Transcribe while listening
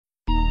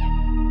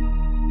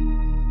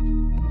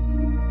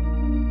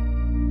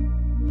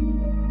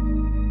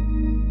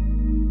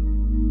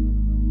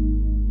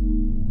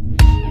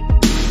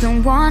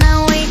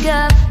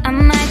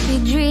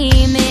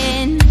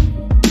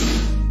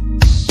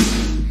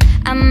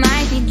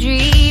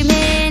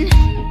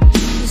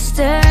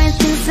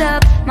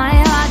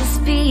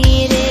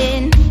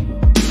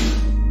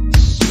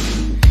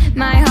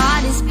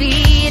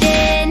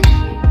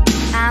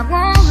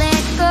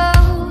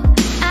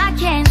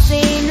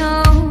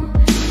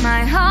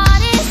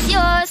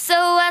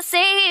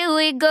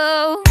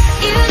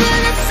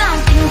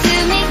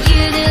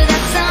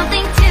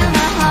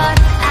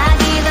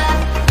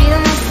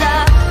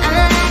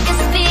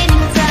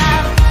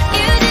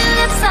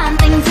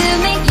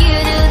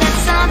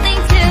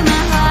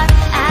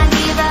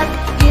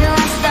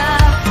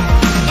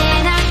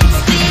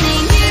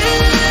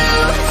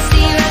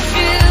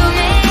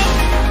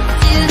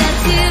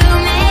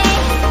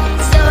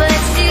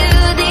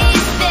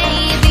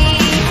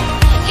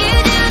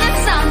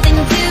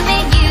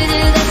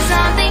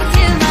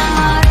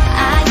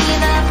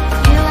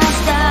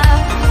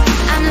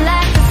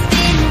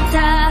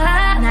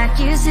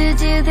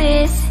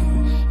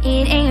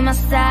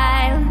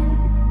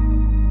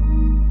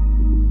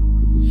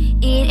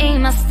It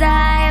ain't my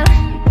style.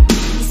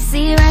 You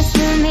see right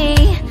through me.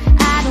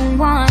 I don't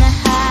wanna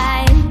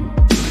hide.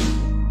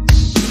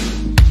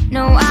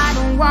 No, I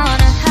don't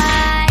wanna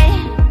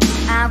hide.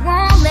 I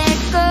won't let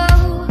go.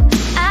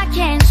 I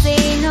can't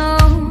say no.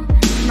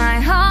 My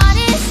heart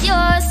is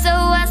yours, so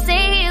I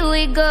say here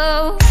we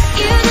go.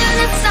 You do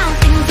that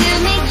something to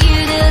me. You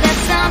do that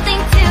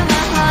something to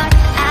my heart.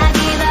 I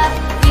give up,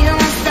 you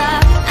won't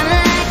stop. I'm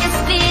like a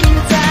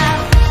spinning top.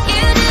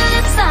 You do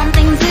that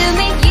something to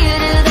me. You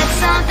do that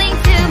something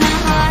to my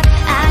heart.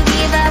 I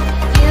give up,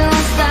 you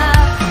won't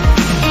stop.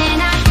 And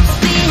I keep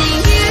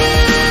spinning you.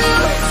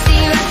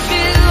 See right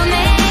through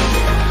me.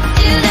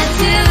 Do that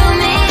to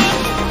me.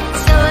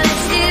 So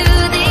let's do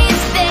this,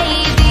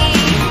 baby.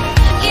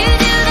 You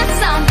do that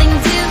something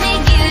to me.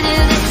 You do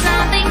that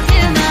something to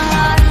my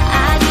heart.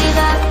 I give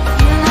up,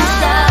 you won't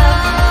stop.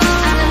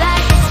 I'm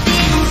like a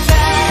spinning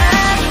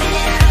top.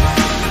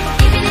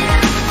 Giving it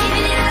up,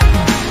 giving it up,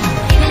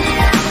 giving it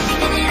up,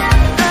 giving it up.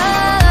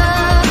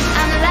 Oh,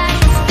 I'm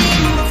like a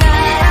spinning top.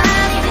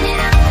 Giving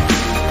it up,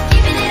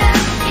 giving it up,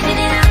 giving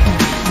it up,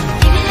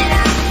 giving it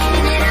up,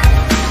 giving it up.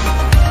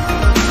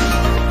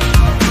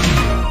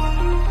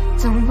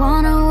 Don't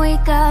wanna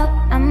wake up,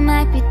 I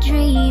might be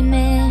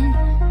dreaming.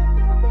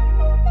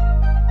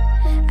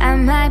 I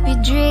might be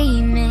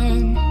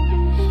dreaming.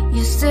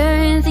 You're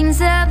stirring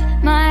things up,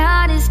 my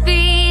heart is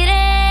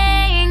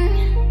beating.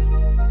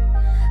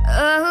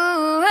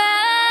 Oh,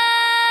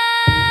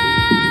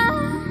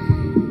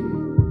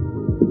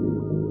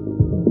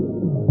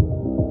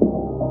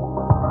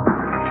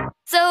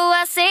 so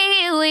I say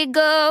here we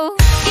go.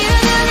 You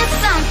do that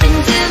something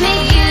to me.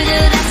 You do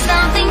that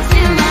something to